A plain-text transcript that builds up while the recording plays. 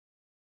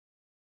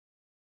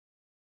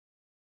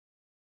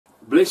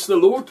Bless the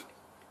Lord.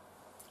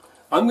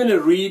 I'm going to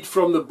read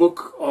from the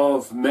book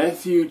of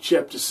Matthew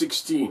chapter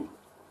 16.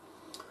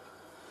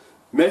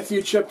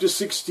 Matthew chapter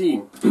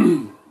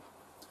 16.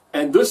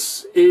 And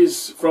this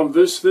is from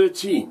verse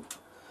 13.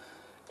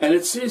 And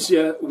it says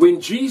here, when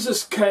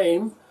Jesus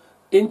came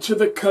into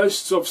the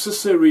coasts of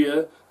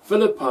Caesarea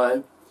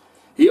Philippi,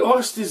 he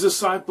asked his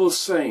disciples,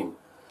 saying,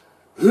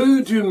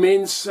 who do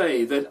men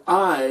say that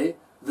I,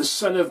 the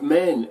Son of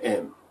Man,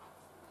 am?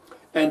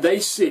 And they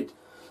said,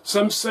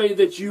 some say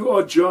that you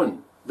are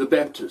John the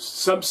Baptist,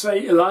 some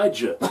say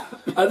Elijah,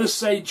 others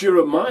say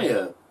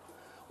Jeremiah,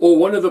 or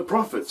one of the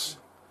prophets.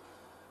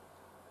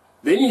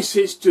 Then he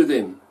says to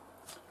them,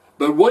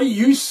 but what do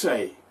you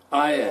say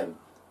I am?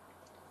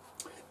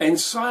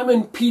 And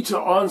Simon Peter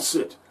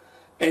answered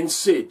and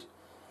said,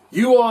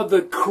 you are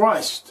the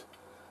Christ,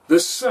 the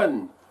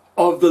Son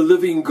of the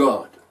living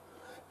God.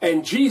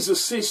 And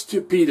Jesus says to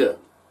Peter,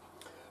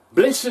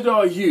 blessed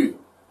are you,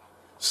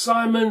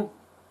 Simon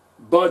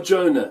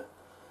Bar-Jonah,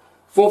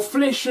 for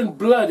flesh and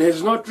blood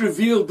has not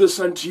revealed this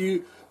unto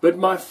you, but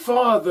my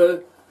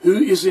Father who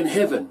is in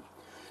heaven.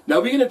 Now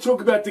we're going to talk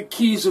about the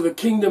keys of the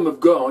kingdom of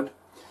God,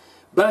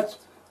 but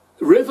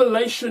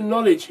revelation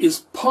knowledge is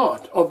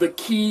part of the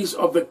keys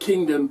of the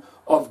kingdom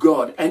of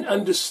God and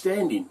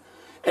understanding.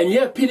 And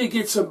here Peter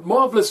gets a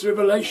marvelous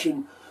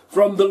revelation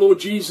from the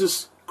Lord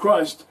Jesus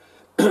Christ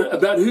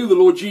about who the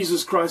Lord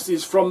Jesus Christ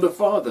is from the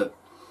Father.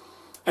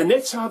 And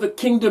that's how the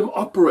kingdom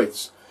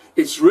operates.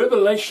 It's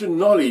revelation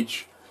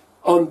knowledge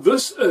on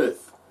this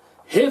earth,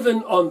 heaven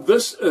on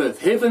this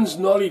earth, heaven's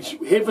knowledge,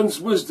 heaven's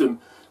wisdom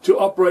to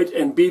operate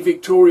and be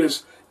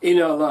victorious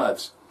in our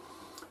lives.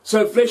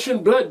 So flesh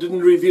and blood didn't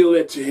reveal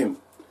that to him.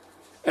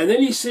 And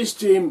then he says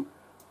to him,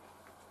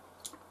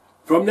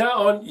 from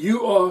now on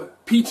you are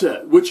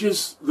Peter, which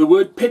is the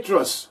word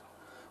Petros,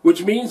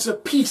 which means a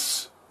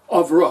piece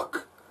of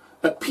rock.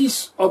 A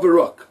piece of a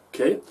rock,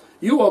 okay?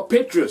 You are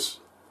Petros,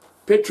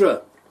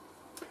 Petros.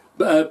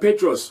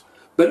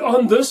 But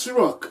on this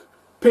rock,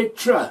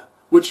 Petra,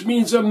 which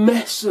means a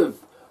massive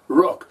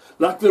rock,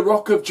 like the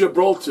rock of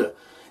Gibraltar.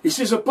 He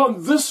says,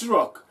 upon this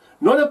rock,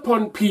 not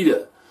upon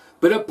Peter,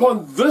 but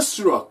upon this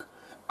rock,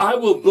 I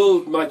will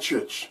build my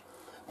church.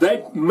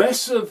 That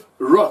massive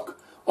rock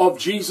of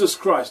Jesus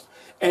Christ.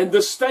 And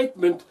the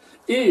statement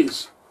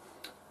is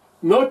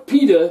not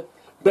Peter,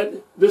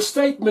 but the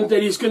statement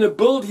that he's going to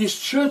build his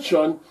church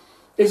on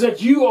is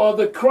that you are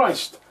the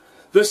Christ,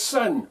 the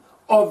Son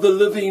of the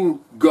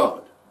living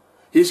God.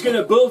 He's going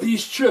to build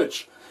his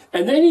church.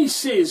 And then he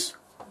says,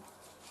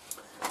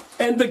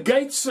 and the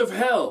gates of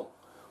hell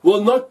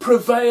will not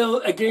prevail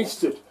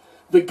against it.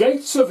 The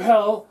gates of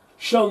hell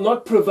shall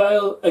not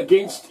prevail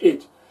against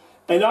it.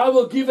 And I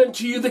will give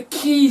unto you the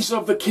keys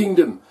of the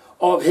kingdom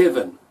of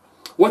heaven.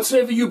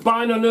 Whatsoever you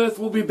bind on earth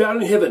will be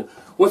bound in heaven.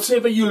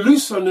 Whatsoever you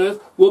loose on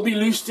earth will be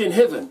loosed in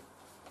heaven.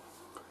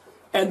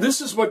 And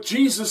this is what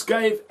Jesus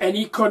gave, and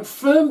he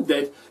confirmed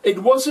that it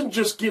wasn't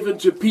just given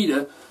to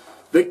Peter.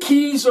 The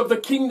keys of the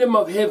kingdom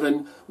of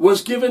heaven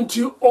was given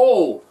to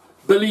all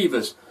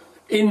believers.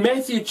 In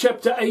Matthew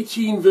chapter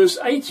 18, verse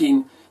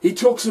 18, he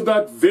talks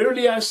about,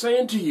 verily I say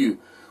unto you,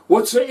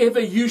 whatsoever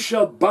you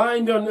shall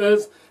bind on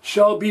earth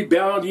shall be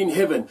bound in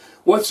heaven.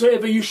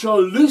 Whatsoever you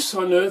shall loose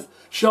on earth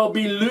shall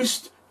be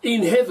loosed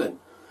in heaven.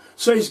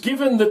 So he's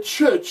given the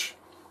church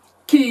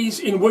keys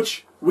in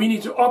which we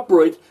need to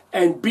operate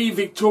and be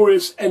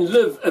victorious and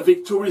live a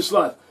victorious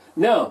life.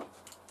 Now,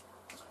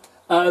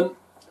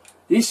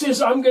 he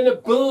says, I'm going to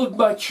build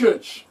my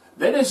church.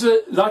 That is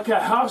like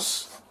a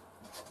house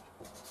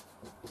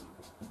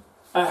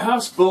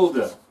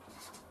builder.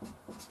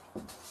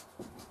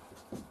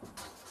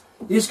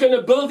 He's going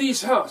to build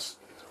his house,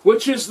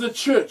 which is the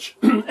church.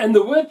 And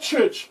the word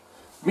church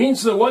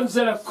means the ones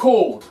that are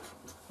called.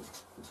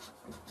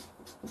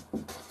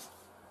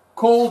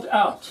 Called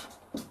out.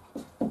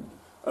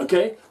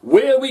 Okay?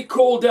 Where are we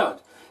called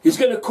out? He's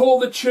going to call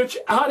the church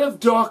out of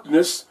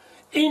darkness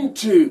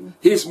into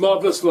his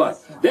marvelous light.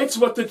 That's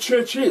what the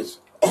church is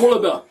all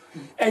about.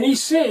 And he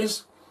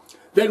says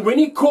that when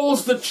he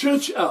calls the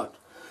church out,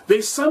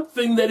 there's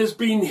something that has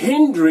been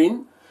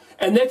hindering,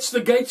 and that's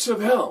the gates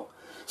of hell.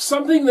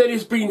 Something that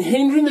has been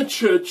hindering the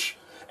church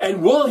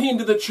and will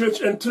hinder the church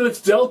until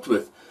it's dealt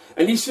with.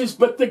 And he says,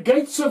 but the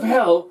gates of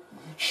hell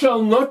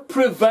shall not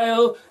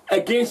prevail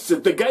against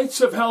it. The gates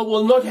of hell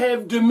will not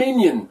have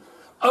dominion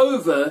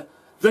over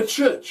the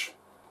church.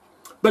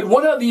 But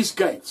what are these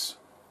gates?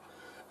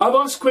 I've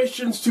asked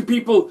questions to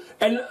people,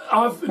 and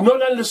I've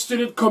not understood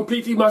it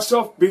completely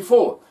myself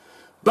before.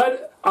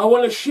 But I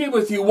want to share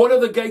with you, what are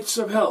the gates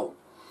of hell?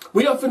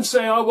 We often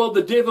say, oh, well,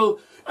 the devil,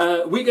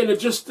 we're going to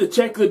just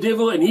attack the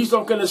devil, and he's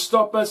not going to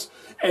stop us,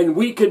 and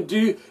we can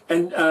do,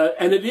 and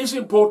it is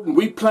important,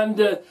 we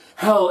plunder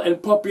hell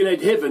and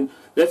populate heaven.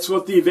 That's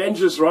what the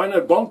evangelist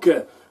Reinhard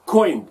Bonke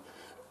coined.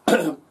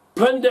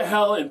 Plunder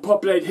hell and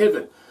populate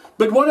heaven.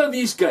 But what are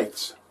these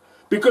gates?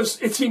 Because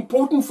it's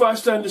important for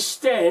us to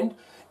understand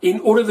in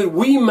order that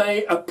we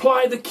may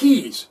apply the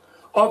keys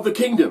of the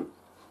kingdom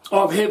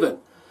of heaven.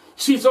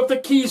 See, it's not the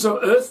keys of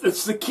earth,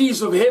 it's the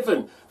keys of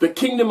heaven, the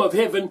kingdom of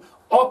heaven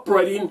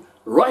operating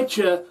right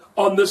here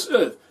on this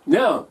earth.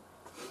 Now,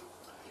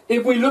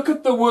 if we look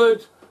at the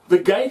word, the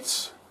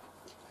gates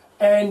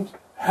and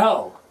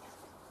hell,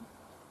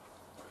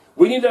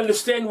 we need to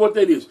understand what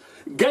that is.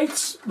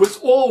 Gates was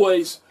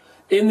always,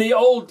 in the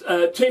Old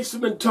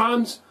Testament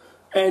times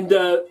and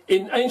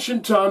in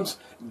ancient times,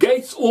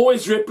 gates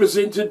always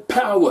represented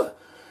power.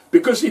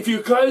 Because if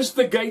you closed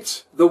the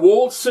gates, the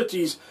walled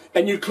cities,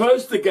 and you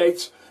closed the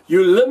gates,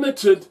 you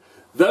limited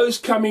those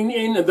coming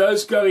in and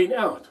those going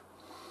out.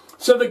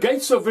 So the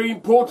gates are very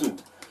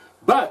important.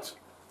 But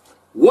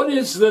what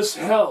is this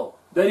hell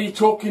that he's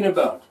talking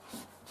about?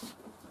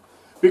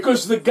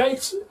 Because the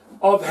gates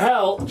of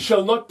hell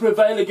shall not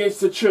prevail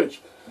against the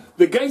church.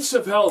 The gates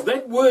of hell,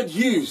 that word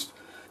used,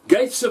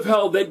 gates of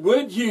hell, that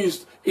word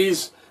used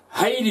is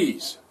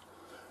Hades.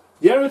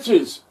 Here it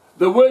is.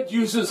 The word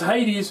uses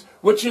Hades,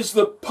 which is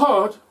the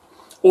part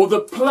or the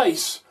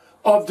place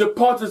of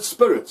departed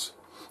spirits.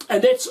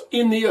 And that's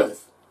in the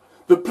earth.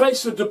 The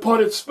place of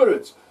departed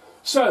spirits.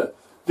 So,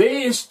 there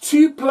is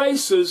two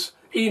places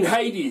in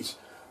Hades.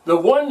 The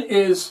one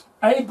is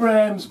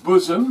Abraham's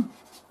bosom.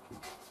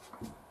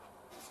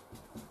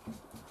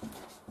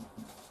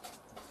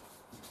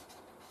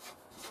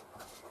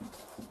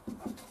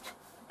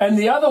 And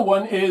the other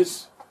one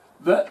is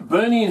the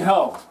burning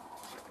hell.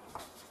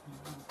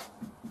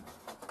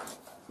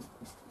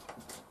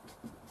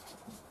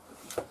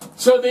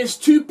 So there's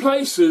two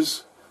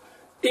places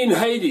in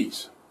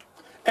Hades.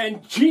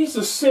 And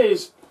Jesus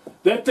says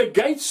that the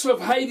gates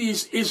of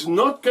Hades is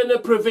not going to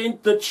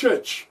prevent the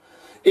church.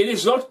 It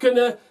is not going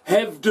to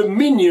have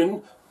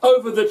dominion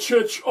over the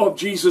church of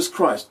Jesus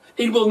Christ.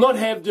 It will not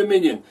have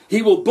dominion.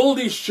 He will build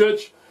his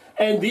church,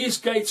 and these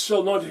gates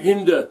shall not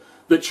hinder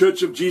the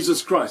church of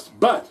Jesus Christ.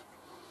 But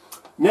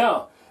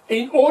now,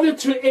 in order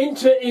to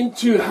enter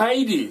into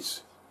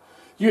Hades,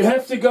 you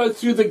have to go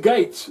through the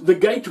gate, the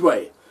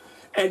gateway.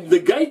 And the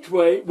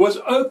gateway was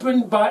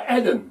opened by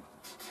Adam.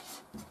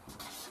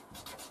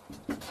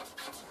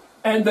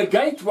 And the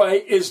gateway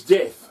is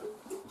death.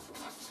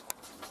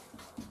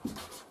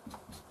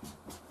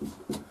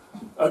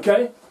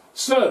 Okay?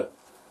 So,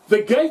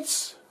 the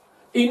gates,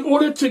 in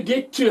order to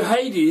get to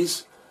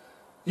Hades,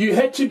 you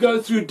had to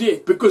go through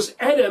death, because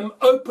Adam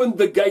opened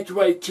the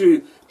gateway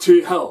to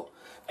hell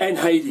and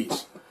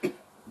Hades.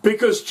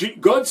 Because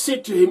God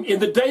said to him, in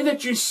the day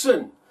that you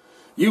sin,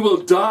 you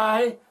will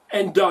die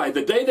and die.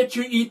 The day that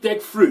you eat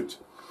that fruit,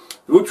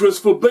 which was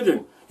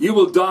forbidden, you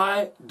will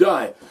die.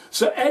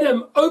 So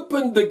Adam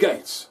opened the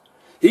gates.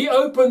 He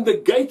opened the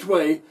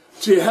gateway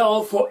to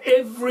hell for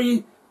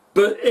every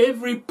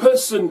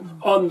person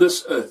on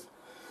this earth.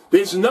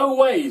 There's no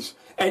ways.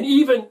 And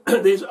even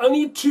there's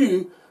only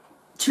two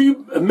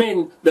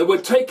men that were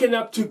taken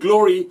up to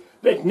glory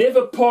that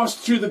never passed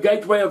through the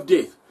gateway of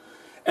death.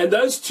 And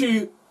those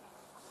two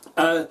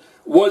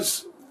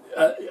was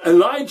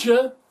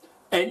Elijah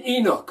and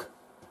Enoch.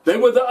 They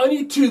were the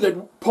only two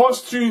that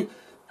passed through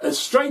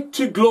straight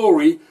to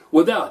glory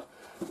without.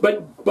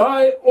 But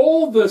by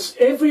all this,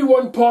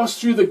 everyone passed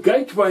through the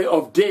gateway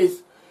of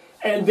death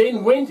and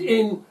then went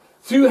in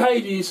through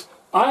Hades,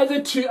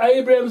 either to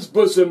Abraham's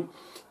bosom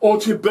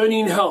or to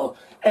burning hell.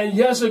 And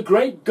here's a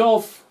great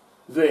gulf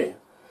there.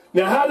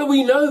 Now, how do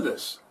we know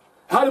this?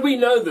 How do we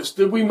know this?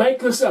 Did we make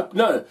this up?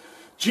 No.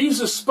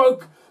 Jesus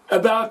spoke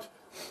about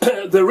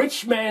the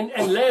rich man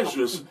and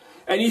Lazarus,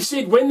 and he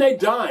said when they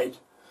died,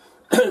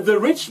 the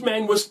rich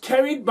man was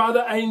carried by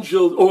the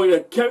angel,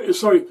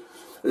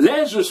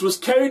 Lazarus was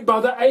carried by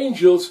the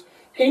angels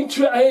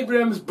into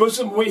Abraham's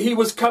bosom where he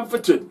was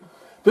comforted.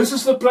 This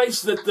is the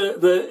place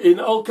that in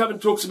Old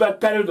Covenant talks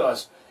about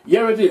paradise.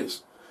 Here it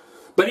is.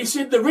 But he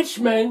said the rich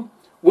man,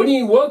 when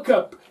he woke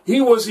up, he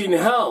was in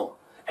hell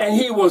and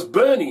he was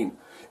burning,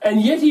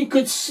 and yet he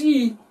could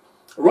see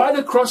right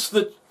across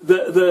the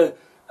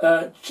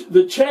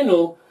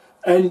channel,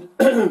 and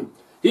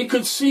he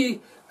could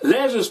see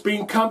Lazarus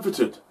being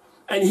comforted.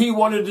 And he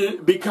wanted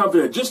to be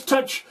comforted. Just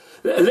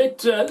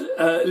let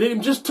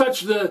him just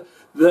touch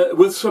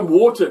with some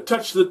water,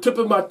 touch the tip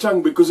of my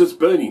tongue because it's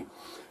burning.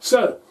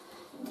 So,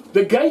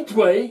 the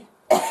gateway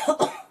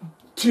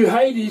to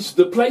Hades,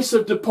 the place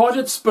of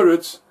departed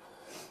spirits,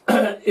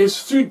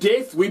 is through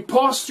death. We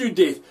pass through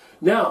death.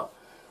 Now,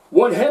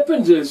 what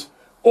happened is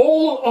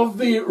all of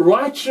the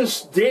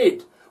righteous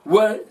dead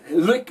were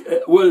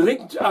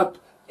linked up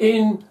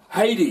in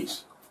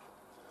Hades,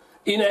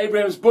 in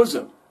Abraham's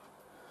bosom.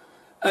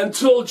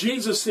 Until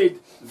Jesus said,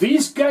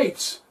 these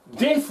gates,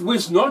 death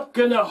was not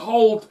going to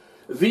hold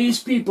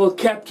these people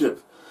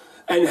captive.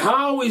 And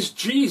how is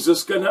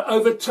Jesus going to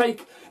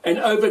overtake and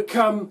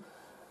overcome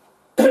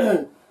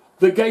the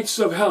gates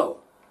of hell?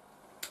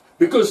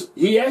 Because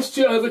he has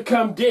to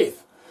overcome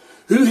death.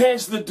 Who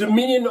has the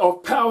dominion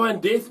of power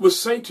and death was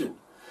Satan.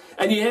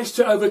 And he has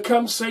to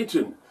overcome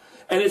Satan.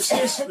 And it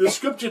says, the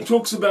scripture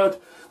talks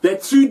about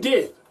that through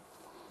death,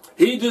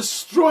 he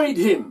destroyed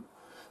him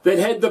that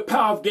had the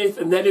power of death,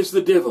 and that is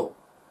the devil.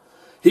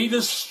 He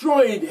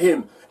destroyed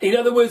him. In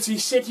other words, he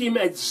set him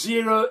at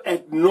zero,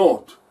 at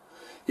naught.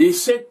 He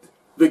set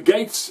the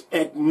gates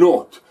at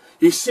naught.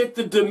 He set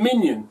the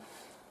dominion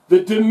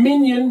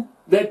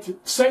that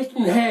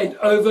Satan had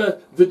over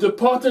the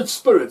departed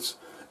spirits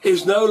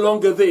is no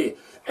longer there.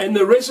 And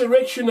the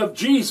resurrection of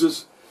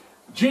Jesus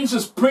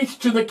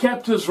preached to the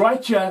captives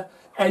right here,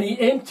 and he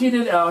emptied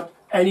it out,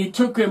 and he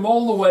took them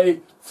all the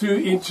way through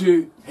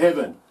into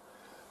heaven.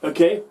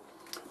 Okay?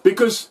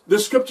 Because the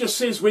scripture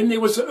says when there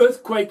was an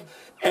earthquake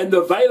and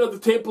the veil of the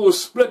temple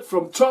was split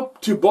from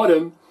top to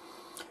bottom,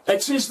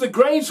 it says the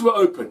graves were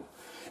open.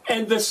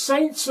 And the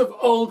saints of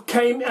old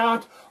came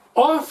out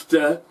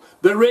after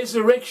the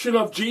resurrection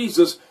of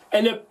Jesus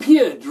and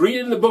appeared. Read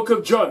it in the book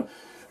of John.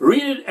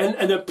 Read it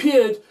and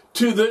appeared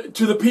to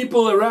the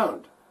people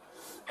around.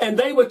 And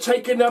they were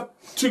taken up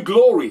to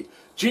glory.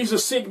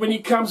 Jesus said when he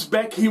comes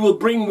back, he will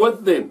bring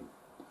with them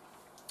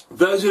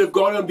those that have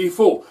gone on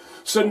before.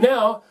 So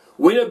now,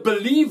 when a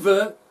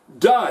believer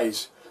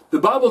dies, the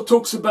Bible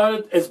talks about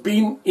it as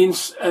being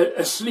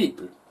asleep.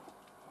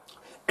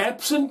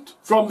 Absent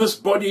from this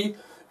body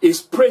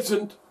is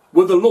present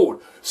with the Lord.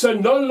 So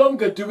no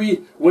longer do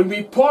we, when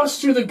we pass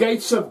through the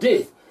gates of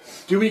death,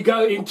 do we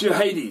go into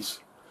Hades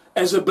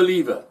as a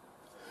believer.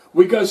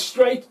 We go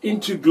straight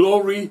into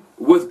glory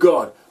with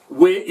God,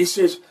 where he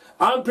says,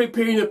 I'm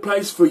preparing a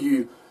place for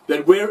you,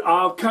 that where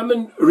I'll come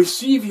and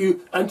receive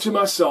you unto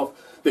myself,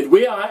 that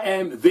where I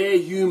am, there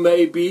you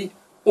may be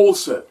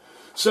also.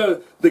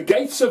 So the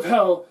gates of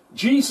hell,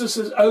 Jesus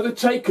has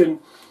overtaken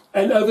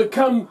and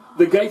overcome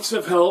the gates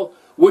of hell,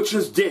 which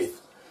is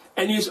death.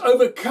 And he's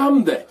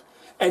overcome that.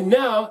 And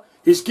now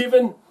he's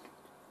given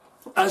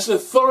us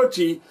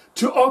authority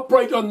to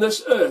operate on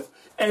this earth.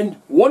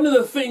 And one of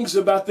the things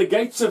about the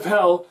gates of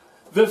hell,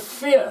 the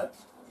fear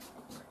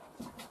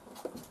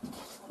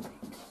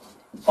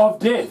of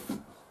death.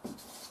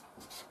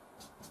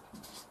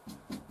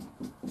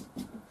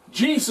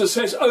 Jesus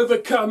has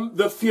overcome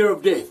the fear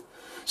of death.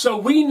 So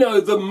we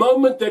know the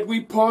moment that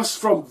we pass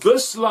from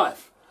this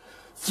life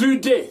through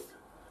death,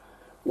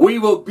 we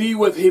will be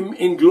with him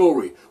in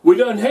glory. We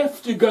don't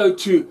have to go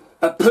to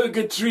a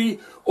purgatory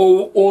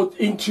or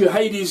into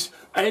Hades,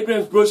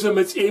 Abraham's bosom.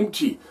 It's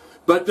empty.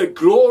 But the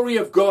glory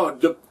of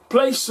God, the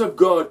place of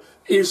God,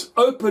 is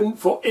open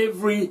for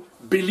every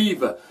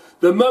believer.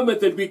 The moment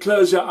that we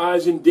close our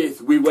eyes in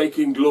death, we wake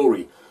in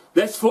glory.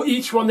 That's for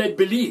each one that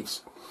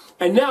believes.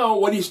 And now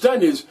what he's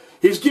done is,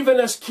 he's given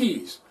us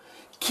keys.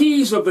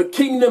 Keys of the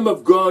kingdom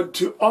of God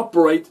to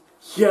operate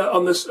here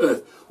on this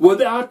earth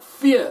without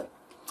fear.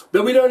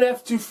 That we don't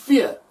have to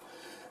fear.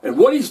 And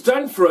what he's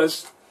done for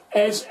us,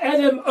 as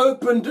Adam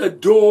opened a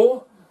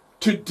door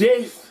to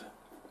death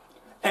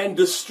and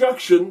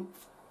destruction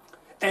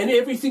and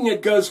everything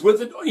that goes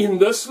with it in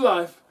this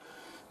life,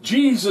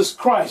 Jesus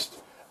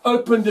Christ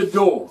opened a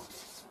door.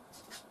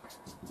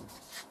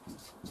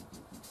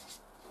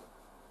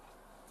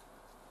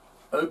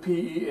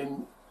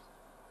 O-P-E-N-E-D,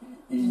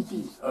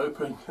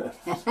 open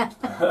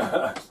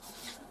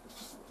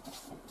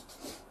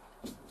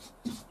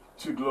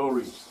to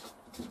glory.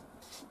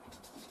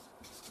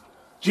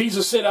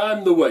 Jesus said, I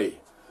am the way,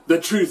 the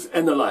truth,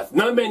 and the life.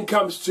 No man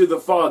comes to the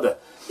Father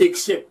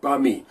except by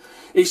me.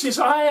 He says,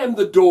 I am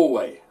the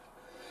doorway.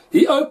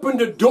 He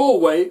opened a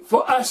doorway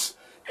for us,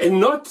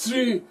 and not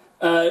through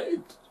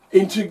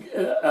into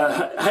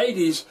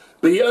Hades,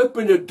 but he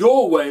opened a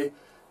doorway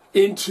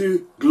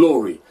into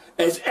glory.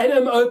 As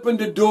Adam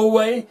opened a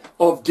doorway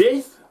of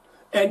death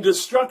and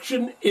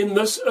destruction in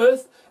this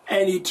earth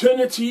and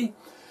eternity,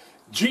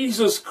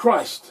 Jesus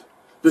Christ,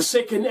 the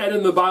second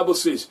Adam, the Bible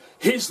says,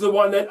 he's the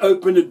one that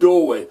opened a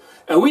doorway.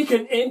 And we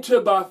can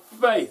enter by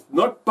faith,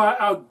 not by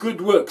our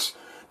good works,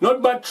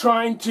 not by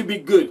trying to be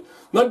good,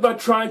 not by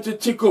trying to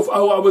tick off,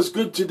 oh, I was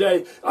good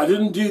today, I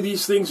didn't do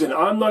these things, and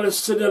I'm not a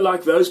sinner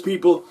like those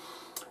people.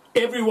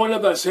 Every one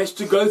of us has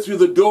to go through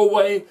the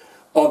doorway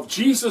of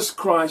Jesus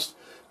Christ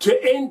to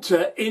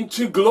enter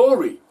into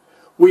glory.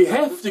 We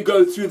have to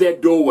go through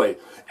that doorway.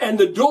 And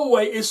the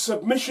doorway is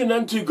submission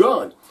unto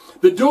God.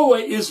 The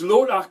doorway is,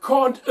 Lord, I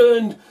can't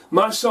earn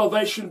my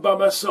salvation by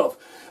myself.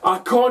 I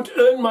can't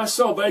earn my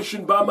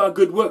salvation by my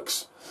good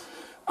works.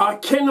 I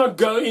cannot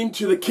go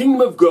into the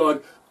kingdom of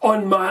God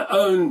on my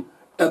own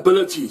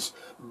abilities.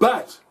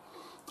 But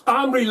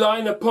I'm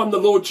relying upon the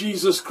Lord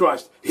Jesus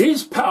Christ.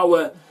 His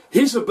power,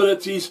 his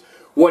abilities,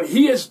 what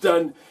he has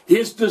done. He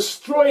has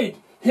destroyed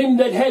him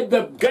that had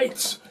the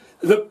gates,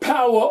 the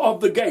power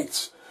of the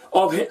gates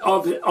of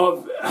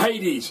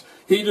Hades.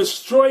 He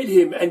destroyed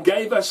him and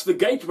gave us the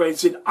gateway and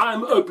said,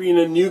 I'm opening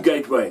a new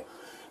gateway.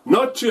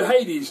 Not to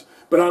Hades,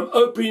 but I'm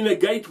opening a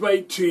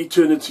gateway to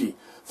eternity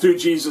through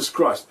Jesus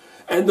Christ.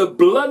 And the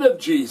blood of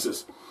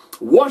Jesus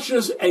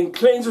washes and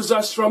cleanses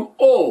us from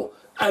all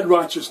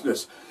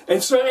unrighteousness.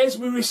 And so as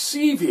we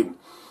receive him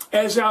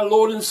as our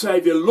Lord and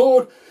Savior,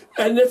 Lord,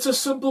 and it's a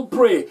simple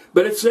prayer,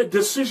 but it's a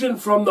decision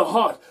from the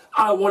heart.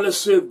 I want to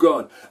serve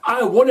God.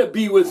 I want to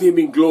be with him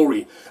in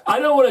glory. I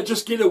don't want to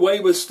just get away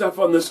with stuff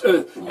on this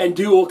earth and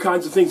do all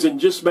kinds of things and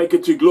just make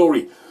it to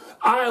glory.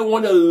 I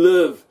want to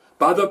live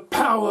by the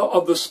power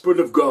of the Spirit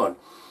of God.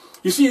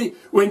 You see,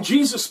 when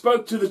Jesus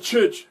spoke to the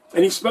church,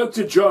 and he spoke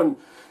to John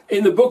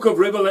in the book of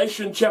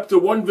Revelation chapter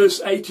 1 verse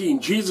 18,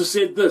 Jesus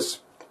said this,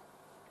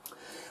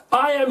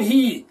 I am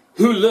he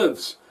who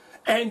lives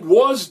and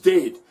was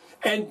dead,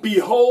 and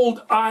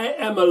behold, I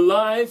am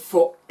alive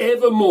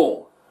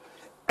forevermore.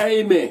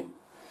 Amen.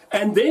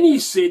 And then he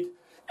said,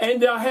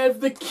 and I have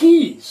the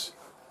keys.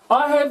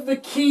 I have the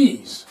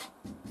keys.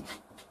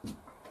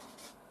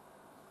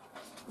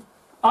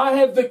 I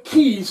have the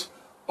keys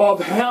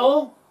of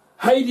hell,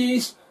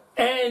 Hades,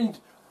 and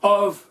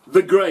of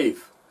the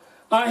grave.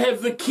 I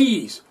have the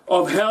keys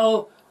of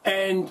hell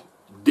and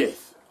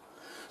death.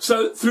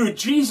 So through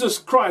Jesus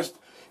Christ,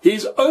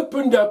 he's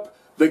opened up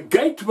the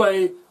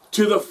gateway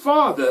to the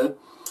Father,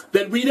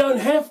 that we don't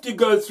have to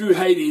go through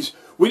Hades.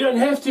 We don't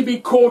have to be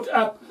caught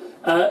up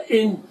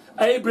in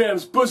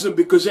Abraham's bosom,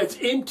 because that's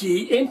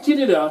empty. He emptied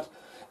it out.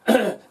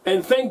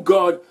 And thank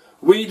God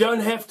we don't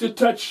have to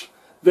touch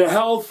the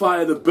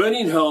hellfire, the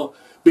burning hell,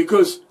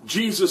 because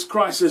Jesus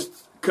Christ has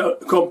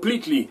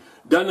completely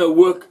done a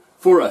work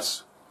for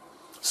us.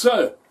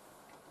 So,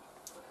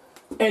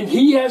 and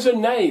he has a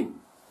name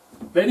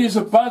that is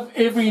above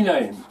every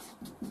name.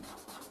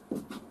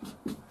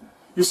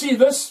 You see,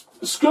 this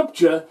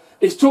scripture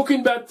is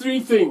talking about three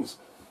things: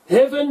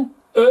 heaven,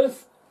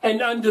 earth,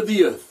 and under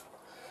the earth.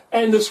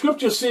 And the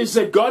scripture says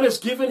that God has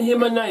given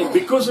him a name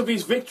because of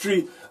his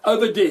victory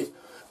over death.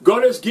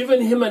 God has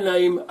given him a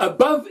name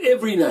above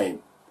every name.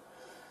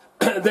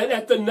 That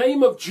at the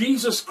name of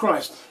Jesus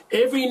Christ,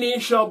 every knee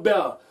shall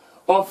bow,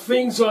 of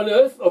things on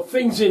earth, of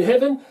things in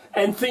heaven,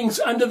 and things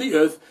under the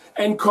earth,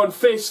 and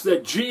confess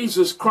that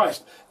Jesus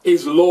Christ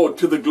is Lord,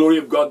 to the glory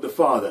of God the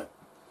Father.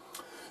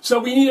 So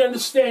we need to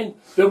understand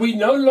that we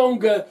no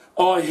longer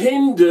are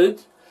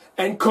hindered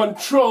and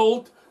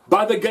controlled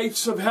by the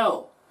gates of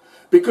hell,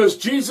 because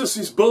Jesus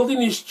is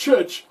building his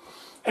church,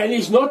 and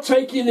he's not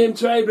taking them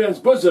to Abraham's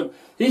bosom.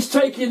 He's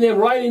taking them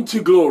right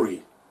into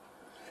glory.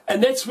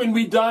 And that's when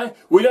we die.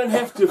 We don't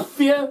have to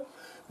fear.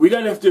 We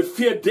don't have to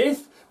fear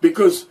death,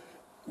 because,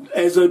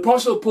 as the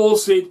Apostle Paul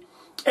said,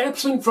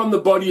 absent from the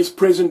body is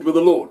present with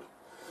the Lord.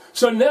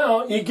 So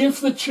now he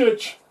gives the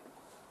church,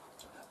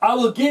 I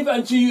will give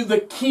unto you the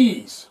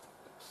keys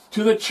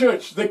to the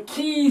church, the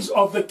keys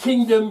of the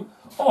kingdom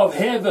of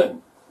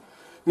heaven.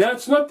 Now,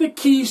 it's not the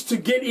keys to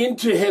get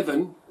into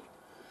heaven.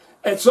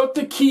 It's not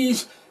the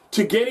keys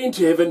to get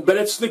into heaven, but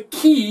it's the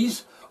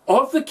keys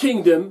of the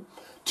kingdom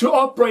to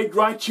operate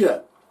right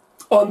here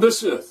on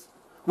this earth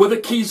with the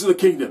keys of the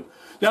kingdom.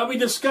 Now, we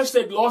discussed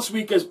that last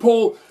week as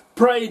Paul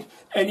prayed,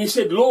 and he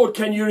said, Lord,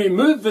 can you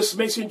remove this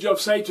messenger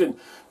of Satan?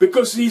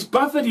 Because he's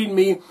buffeting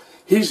me,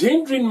 he's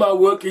hindering my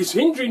work, he's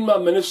hindering my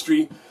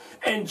ministry.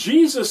 And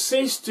Jesus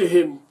says to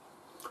him,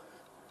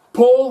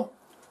 Paul,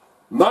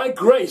 my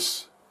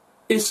grace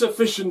is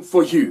sufficient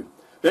for you.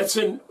 That's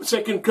in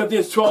 2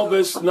 Corinthians 12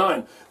 verse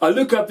 9. I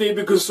look up there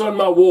because it's on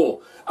my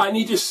wall. I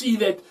need to see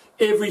that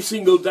every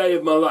single day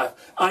of my life.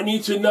 I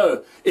need to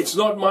know it's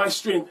not my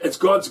strength, it's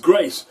God's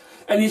grace.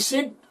 And he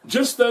said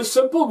just those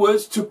simple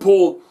words to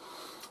Paul,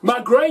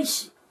 my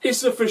grace is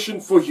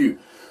sufficient for you,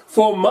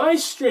 for my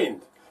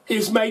strength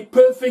is made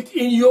perfect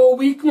in your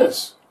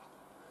weakness.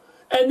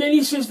 And then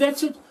he says,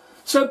 that's it.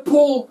 So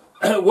Paul,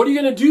 what are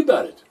you going to do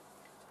about it?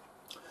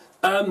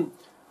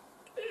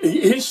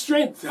 His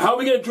strength, how are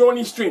we going to draw on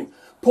his strength?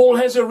 Paul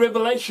has a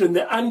revelation,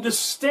 the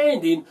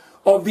understanding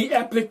of the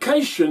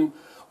application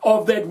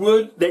of that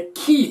word, that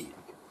key.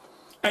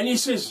 And he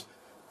says,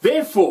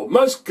 therefore,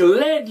 most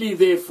gladly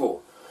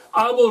therefore,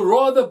 I will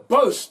rather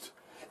boast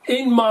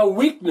in my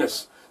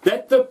weakness,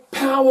 that the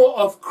power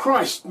of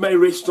Christ may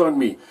rest on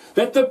me,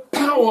 that the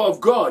power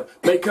of God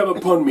may come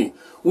upon me.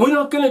 We're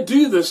not going to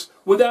do this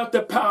without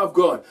the power of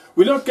God.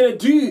 We're not going to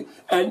do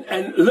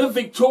and live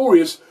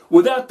victorious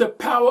without the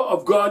power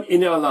of God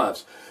in our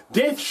lives.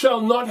 Death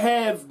shall not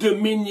have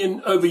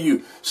dominion over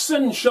you.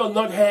 Sin shall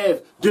not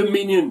have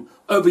dominion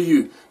over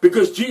you,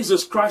 because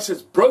Jesus Christ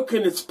has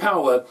broken its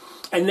power,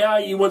 and now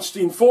he wants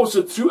to enforce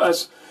it through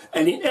us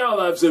and in our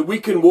lives, that we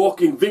can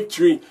walk in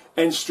victory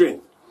and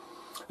strength.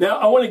 Now,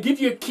 I want to give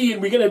you a key,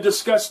 and we're going to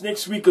discuss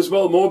next week as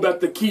well more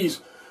about the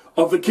keys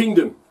of the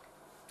kingdom.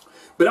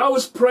 But I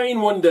was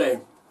praying one day.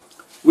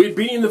 We'd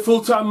been in the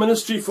full-time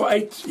ministry for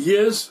 8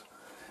 years,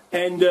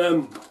 and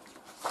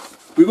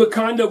we were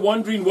kind of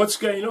wondering what's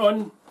going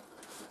on,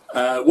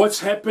 what's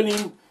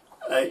happening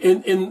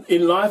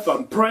in life.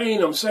 I'm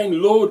praying, I'm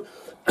saying, Lord,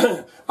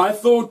 I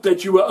thought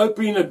that you were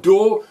opening a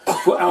door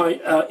for our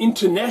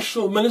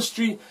international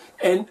ministry,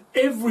 and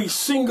every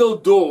single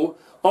door,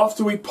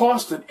 after we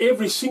passed it,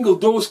 every single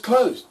door is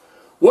closed.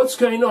 What's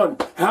going on?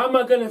 How am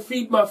I going to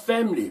feed my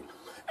family?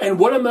 And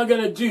what am I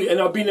going to do?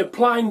 And I've been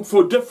applying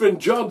for different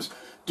jobs,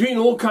 doing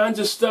all kinds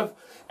of stuff.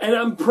 And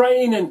I'm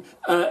praying and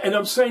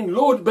I'm saying,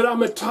 Lord, but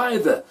I'm a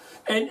tither.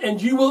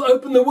 And you will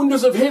open the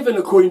windows of heaven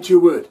according to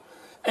your word.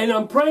 And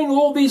I'm praying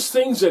all these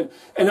things, and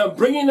I'm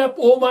bringing up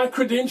all my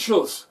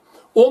credentials,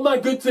 all my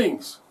good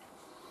things.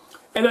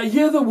 And I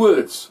hear the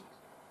words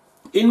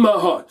in my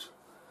heart.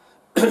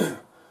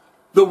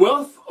 The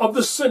wealth of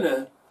the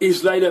sinner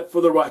is laid up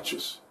for the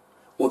righteous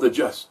or the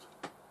just.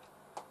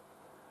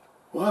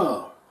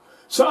 Wow.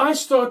 So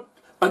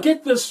I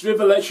get this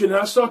revelation, and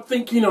I start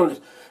thinking on it,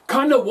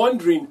 kind of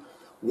wondering,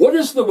 what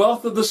is the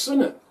wealth of the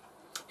sinner?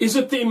 Is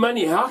it their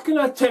money? How can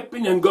I tap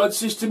in? And God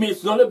says to me,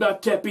 it's not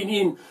about tapping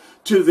in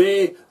to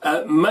their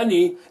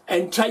money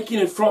and taking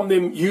it from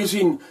them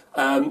using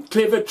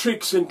clever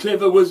tricks and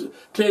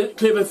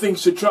clever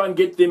things to try and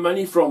get their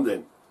money from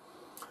them.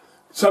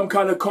 Some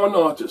kind of con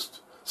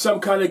artist, some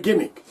kind of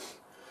gimmick.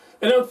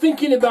 And I'm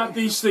thinking about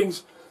these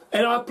things,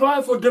 and I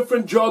apply for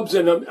different jobs,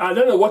 and I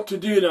don't know what to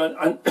do.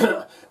 And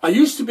I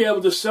used to be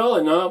able to sell,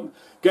 and now I'm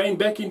going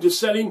back into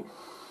selling.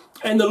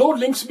 And the Lord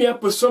links me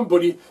up with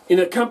somebody in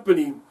a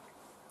company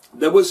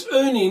that was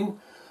earning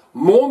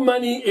more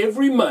money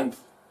every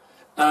month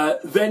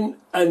than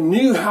a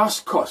new house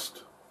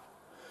cost.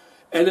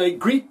 And a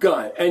Greek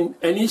guy, and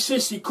he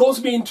says, he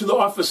calls me into the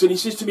office and he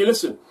says to me,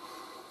 listen,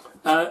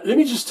 let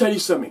me just tell you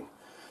something.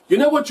 You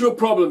know what your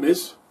problem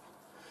is?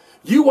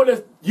 You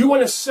want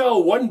to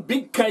sell one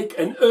big cake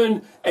and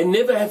earn and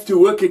never have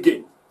to work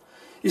again.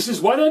 He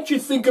says, why don't you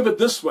think of it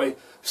this way?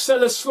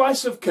 Sell a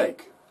slice of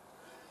cake,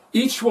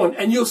 each one,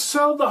 and you'll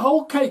sell the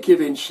whole cake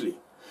eventually.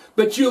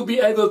 But you'll be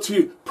able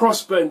to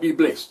prosper and be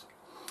blessed.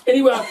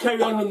 Anyway, I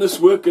carry on this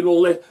work and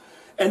all that.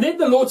 And then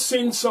the Lord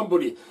sends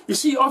somebody. You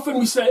see, often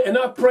we say, and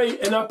I pray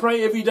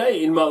every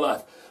day in my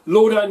life,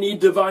 Lord, I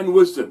need divine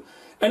wisdom.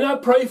 And I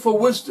pray for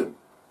wisdom.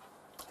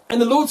 And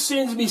the Lord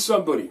sends me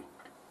somebody.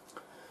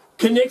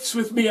 Connects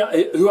with me,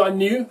 who I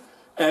knew,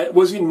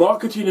 was in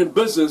marketing and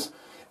business.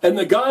 And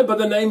the guy by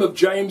the name of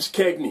James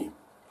Cagney.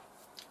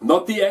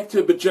 Not the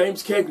actor, but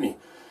James Cagney.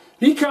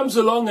 He comes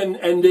along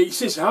and he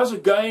says, how's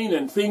it going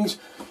and things.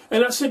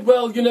 And I said,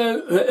 well, you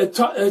know,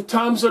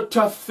 times are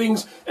tough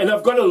things, and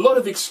I've got a lot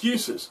of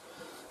excuses.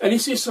 And he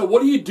says, so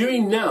what are you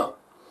doing now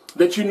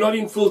that you're not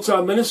in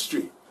full-time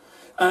ministry?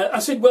 I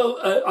said, well,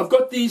 I've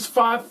got these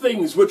 5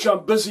 things which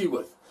I'm busy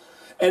with.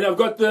 And I've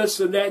got this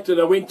and that, and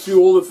I went through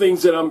all the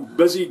things that I'm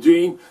busy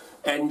doing.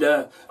 And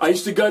I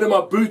used to go to my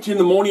boot in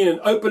the morning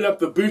and open up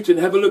the boot and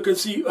have a look and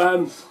see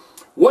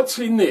what's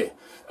in there.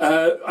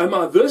 Am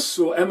I this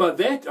or am I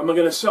that? Am I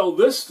going to sell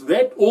this,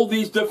 that, all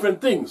these different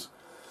things?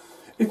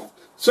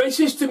 So he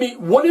says to me,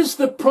 what is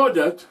the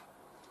product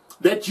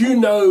that you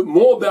know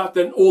more about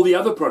than all the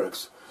other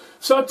products?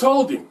 So I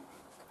told him.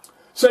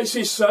 So he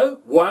says, so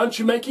why aren't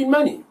you making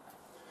money?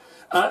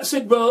 I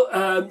said, well,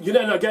 you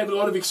know, and I gave a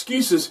lot of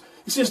excuses.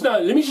 He says, no,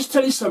 let me just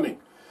tell you something.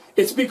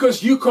 It's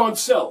because you can't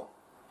sell.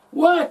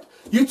 What?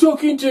 You're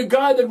talking to a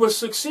guy that was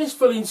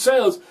successful in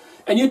sales,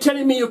 and you're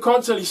telling me you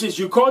can't sell. He says,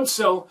 you can't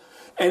sell,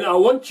 and I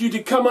want you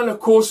to come on a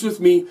course with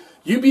me.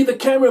 You be the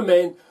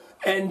cameraman,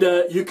 and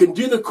you can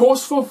do the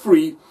course for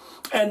free,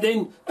 and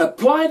then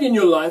apply it in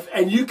your life,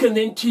 and you can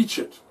then teach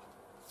it.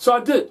 So I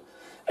did.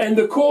 And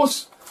the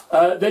course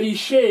that he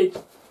shared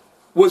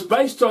was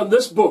based on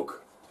this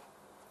book.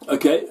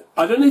 Okay,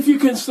 I don't know if you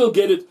can still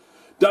get it.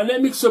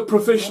 Dynamics of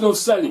Professional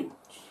Selling.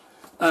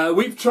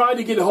 We've tried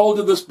to get a hold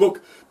of this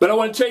book, but I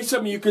want to tell you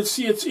something. You can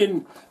see it's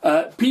in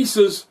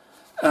pieces,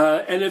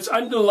 and it's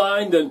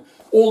underlined and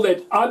all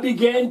that. I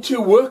began to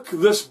work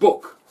this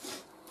book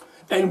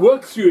and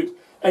work through it.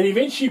 And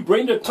eventually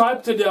Brenda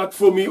typed it out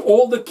for me,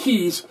 all the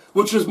keys,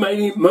 which was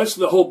mainly most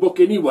of the whole book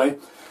anyway.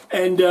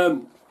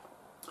 And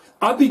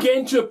I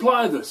began to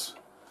apply this.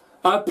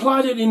 I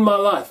applied it in my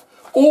life.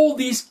 All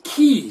these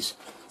keys.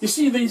 You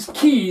see, these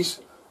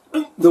keys,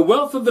 the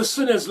wealth of the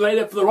sinner is laid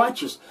up for the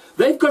righteous.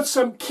 They've got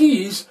some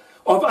keys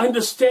of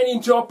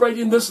understanding to operate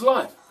in this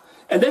life.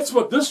 And that's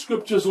what this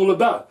scripture is all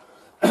about.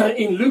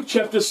 In Luke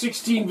chapter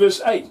 16,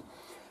 verse 8.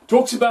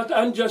 Talks about the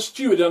unjust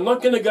steward. I'm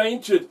not going to go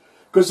into it,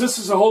 because this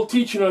is a whole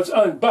teaching on its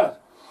own.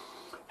 But,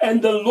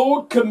 and the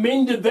Lord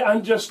commended the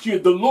unjust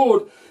steward. The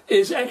Lord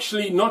is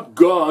actually not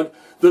God.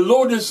 The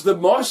Lord is the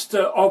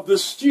master of the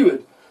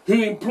steward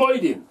who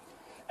employed him.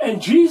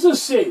 And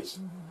Jesus says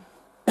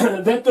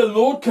that the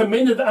Lord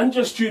commended the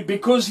unjust steward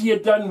because he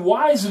had done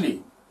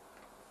wisely.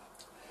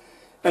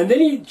 And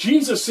then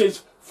Jesus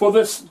says, for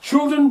the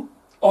children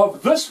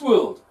of this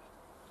world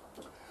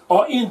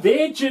are in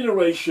their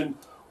generation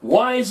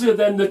wiser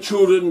than the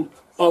children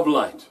of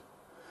light.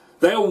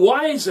 They are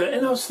wiser,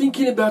 and I was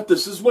thinking about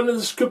this. This is one of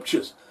the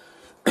scriptures.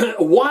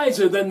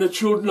 Wiser than the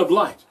children of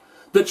light.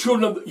 The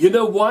children of, you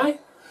know why?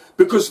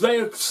 Because they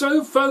are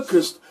so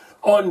focused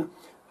on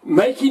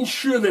making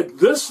sure that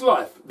this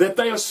life, that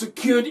they are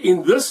secured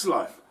in this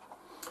life.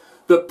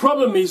 The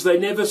problem is they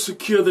never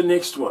secure the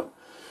next one.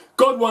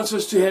 God wants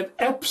us to have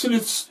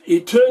absolute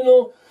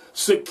eternal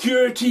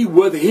security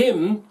with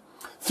Him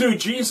through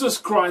Jesus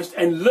Christ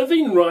and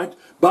living right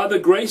by the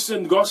grace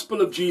and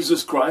gospel of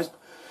Jesus Christ,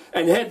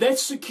 and have that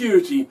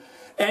security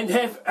and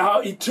have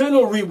our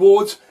eternal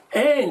rewards,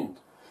 and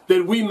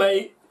that we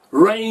may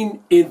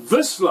reign in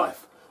this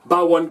life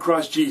by one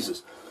Christ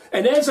Jesus.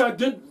 And as I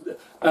did,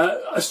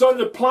 I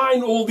started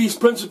applying all these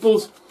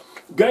principles,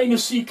 going to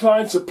see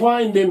clients,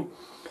 applying them,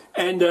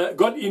 and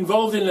got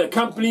involved in a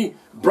company.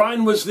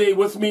 Brian was there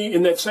with me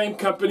in that same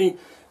company,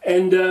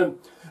 and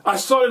I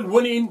started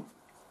winning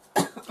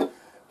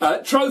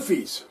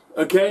trophies,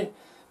 okay?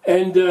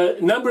 And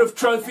a number of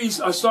trophies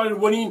I started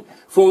winning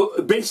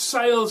for best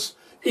sales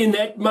in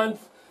that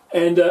month,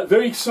 and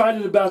very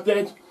excited about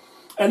that.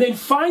 And then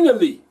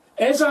finally,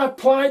 as I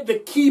applied the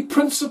key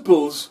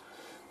principles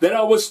that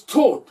I was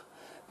taught.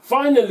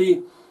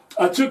 Finally,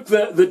 I took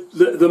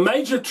the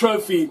major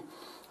trophy,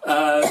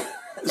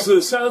 so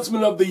the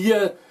salesman of the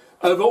year,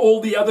 over all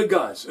the other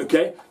guys,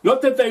 okay?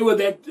 Not that they were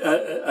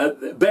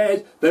that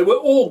bad, they were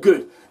all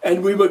good.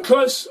 And we were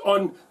close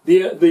on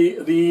the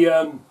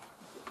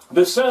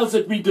sales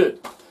that we did.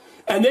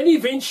 And then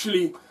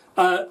eventually,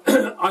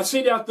 I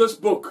sent out this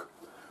book,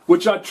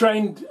 which I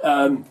trained,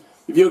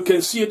 if you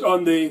can see it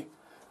on the,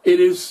 it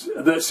is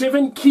the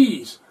 7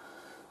 keys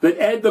that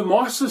add the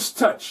master's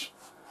touch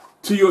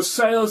to your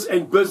sales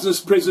and business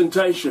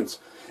presentations.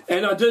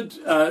 And I did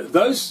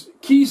those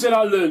keys that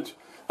I learned,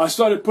 I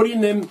started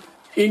putting them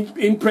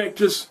in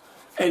practice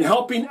and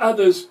helping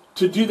others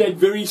to do that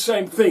very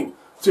same thing,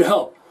 to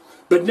help.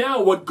 But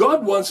now what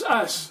God wants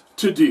us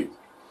to do,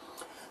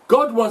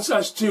 God wants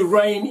us to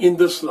reign in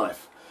this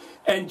life.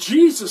 And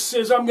Jesus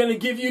says, I'm going to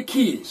give you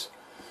keys.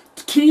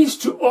 Keys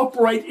to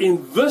operate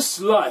in this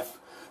life.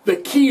 The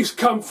keys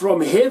come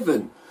from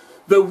heaven.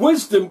 The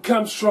wisdom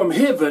comes from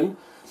heaven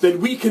that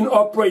we can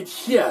operate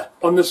here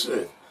on this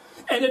earth.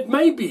 And it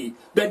may be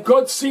that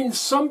God sends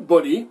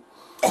somebody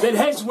that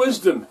has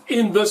wisdom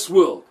in this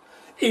world,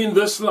 in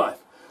this life,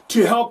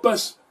 to help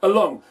us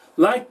along.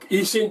 Like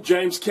he sent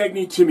James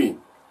Cagney to me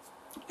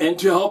and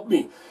to help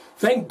me.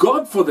 Thank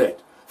God for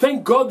that.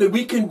 Thank God that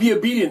we can be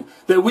obedient,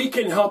 that we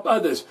can help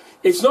others.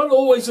 It's not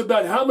always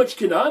about how much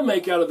can I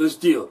make out of this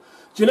deal.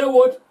 Do you know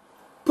what?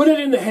 Put it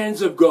in the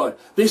hands of God.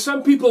 There's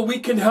some people we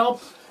can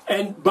help,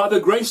 and by the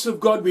grace of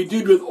God, we do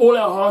it with all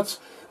our hearts,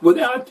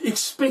 without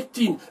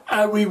expecting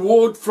a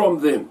reward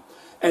from them.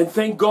 And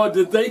thank God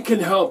that they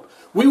can help.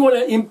 We want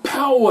to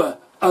empower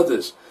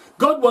others.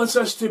 God wants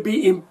us to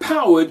be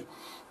empowered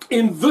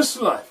in this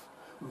life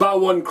by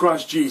one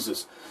Christ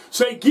Jesus.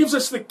 So he gives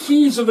us the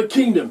keys of the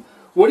kingdom.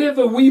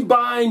 Whatever we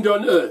bind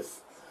on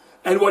earth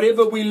and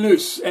whatever we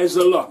loose as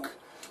the lock.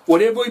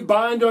 Whatever we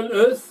bind on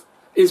earth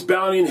is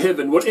bound in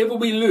heaven. Whatever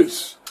we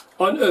loose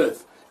on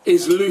earth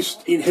is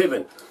loosed in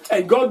heaven.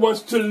 And God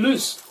wants to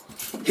loose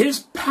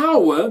his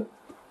power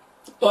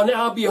on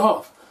our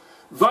behalf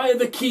via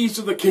the keys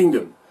of the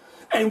kingdom.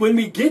 And when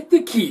we get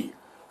the key,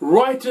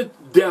 write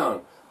it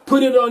down.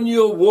 Put it on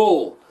your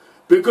wall.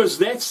 Because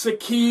that's the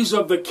keys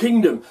of the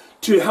kingdom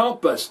to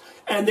help us.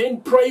 And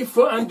then pray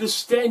for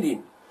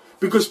understanding.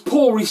 Because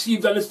Paul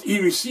received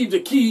a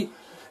key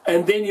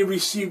and then he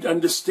received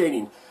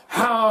understanding.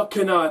 How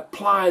can I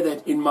apply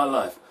that in my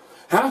life?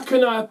 How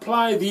can I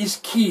apply these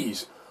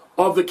keys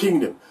of the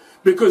kingdom?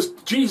 Because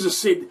Jesus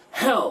said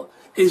hell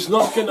is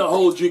not going to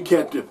hold you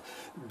captive.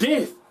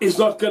 Death is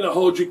not going to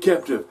hold you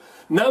captive.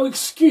 No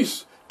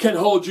excuse can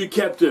hold you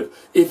captive.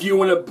 If you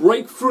want to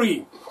break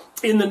free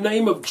in the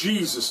name of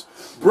Jesus,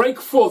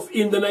 break forth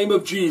in the name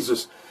of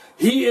Jesus.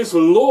 He is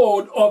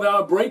Lord of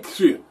our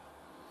breakthrough.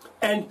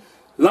 And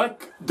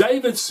like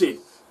David said,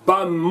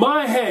 by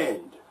my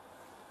hand,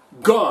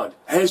 God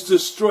has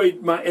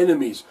destroyed my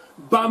enemies.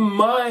 By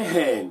my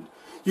hand.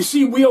 You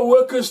see, we are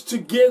workers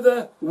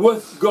together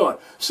with God.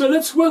 So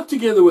let's work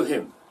together with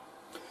him.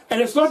 And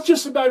it's not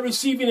just about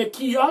receiving a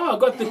key. I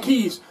got the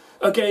keys.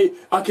 Okay,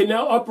 I can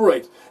now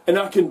operate. And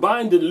I can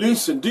bind and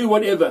loose and do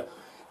whatever.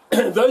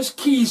 Those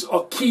keys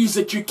are keys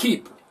that you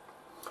keep.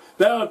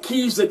 They are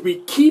keys that we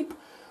keep.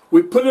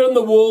 We put it on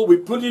the wall. We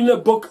put it in a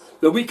book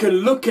that we can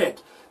look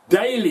at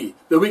daily,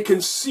 that we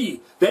can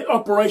see that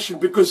operation,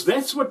 because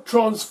that's what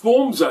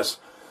transforms us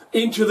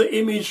into the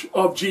image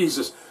of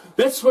Jesus.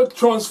 That's what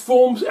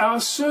transforms our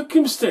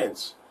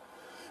circumstance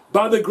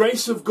by the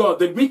grace of God,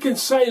 that we can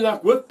say,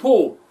 like with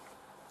Paul,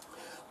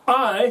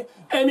 I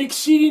am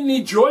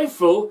exceedingly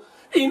joyful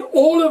in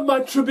all of my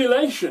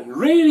tribulation.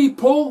 Really,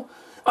 Paul?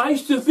 I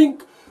used to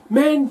think,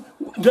 man,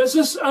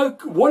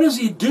 what is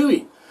he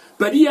doing?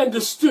 But he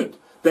understood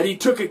that he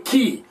took a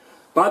key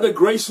by the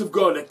grace of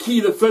God, a key,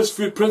 the first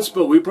fruit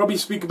principle. We'll probably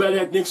speak about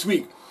that next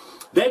week.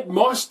 That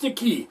master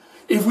key,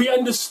 if we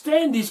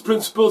understand these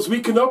principles,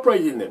 we can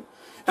operate in them.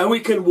 And we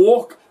can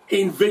walk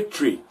in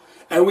victory.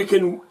 And we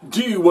can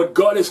do what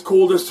God has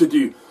called us to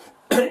do.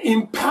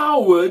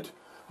 Empowered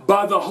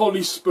by the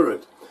Holy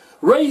Spirit.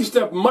 Raised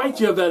up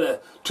mightier valor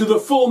to the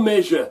full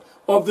measure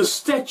of the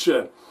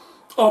stature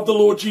of the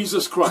Lord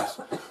Jesus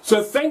Christ.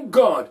 So thank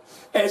God,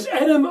 as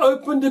Adam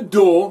opened the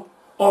door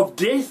of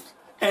death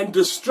and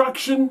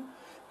destruction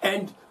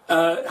and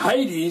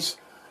Hades,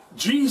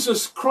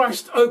 Jesus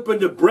Christ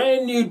opened a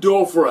brand new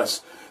door for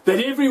us, that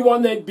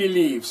everyone that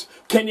believes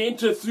can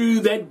enter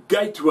through that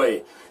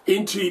gateway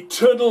into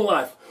eternal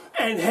life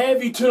and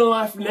have eternal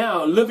life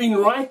now, living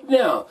right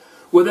now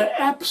with an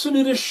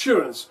absolute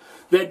assurance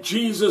that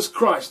Jesus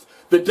Christ,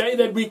 the day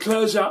that we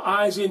close our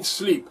eyes in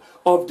sleep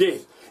of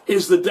death,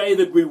 is the day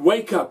that we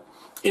wake up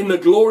in the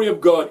glory of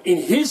God, in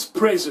his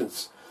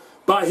presence,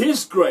 by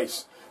his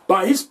grace,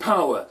 by his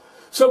power.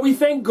 So we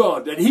thank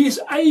God that he is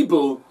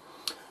able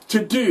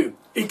to do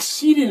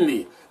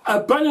exceedingly,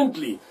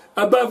 abundantly,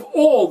 above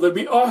all that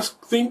we ask,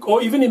 think,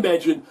 or even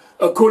imagine,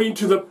 according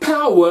to the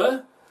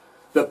power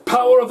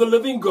of the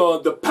living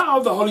God, the power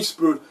of the Holy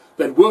Spirit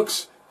that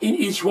works in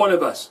each one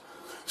of us.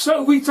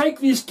 So we take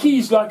these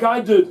keys like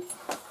I did,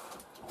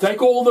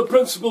 take all the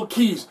principal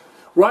keys.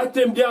 Write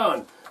them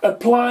down.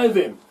 Apply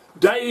them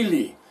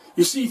daily.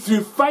 You see,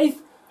 through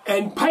faith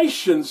and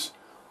patience,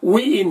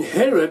 we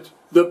inherit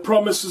the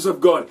promises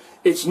of God.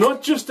 It's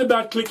not just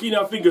about clicking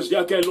our fingers.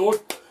 Yeah, okay, Lord,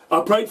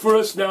 I prayed for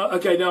us. Now,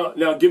 okay,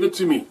 now give it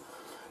to me.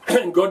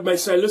 And God may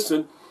say,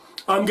 listen,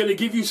 I'm going to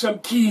give you some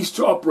keys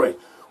to operate.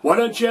 Why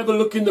don't you have a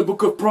look in the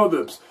book of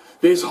Proverbs?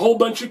 There's a whole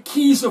bunch of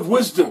keys of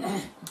wisdom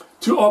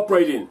to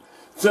operate in.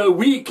 So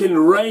we can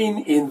reign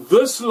in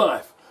this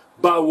life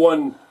by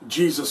one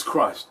Jesus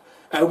Christ.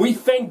 And we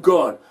thank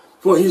God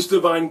for his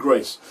divine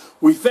grace.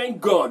 We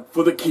thank God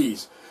for the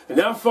keys. And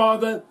now,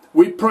 Father,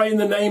 we pray in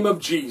the name of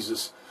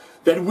Jesus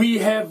that we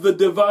have the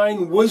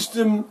divine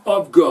wisdom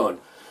of God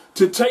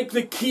to take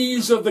the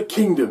keys of the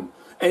kingdom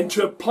and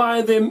to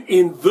apply them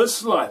in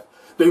this life,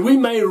 that we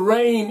may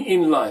reign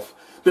in life,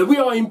 that we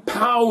are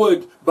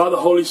empowered by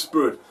the Holy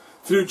Spirit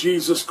through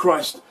Jesus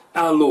Christ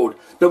our Lord,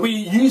 that we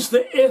use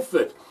the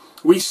effort,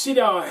 we set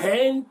our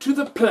hand to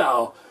the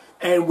plow,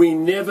 and we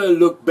never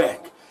look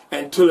back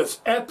until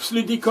it's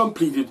absolutely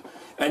completed,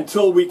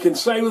 until we can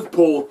say with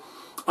Paul,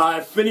 I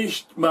have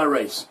finished my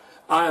race.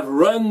 I have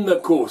run the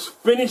course,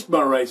 finished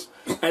my race,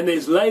 and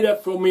there's laid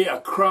up for me a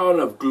crown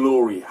of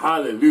glory.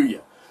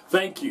 Hallelujah.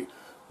 Thank you.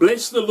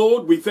 Bless the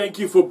Lord. We thank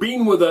you for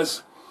being with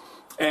us,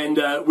 and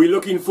we're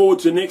looking forward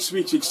to next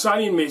week's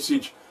exciting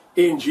message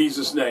in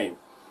Jesus' name.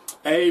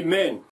 Amen.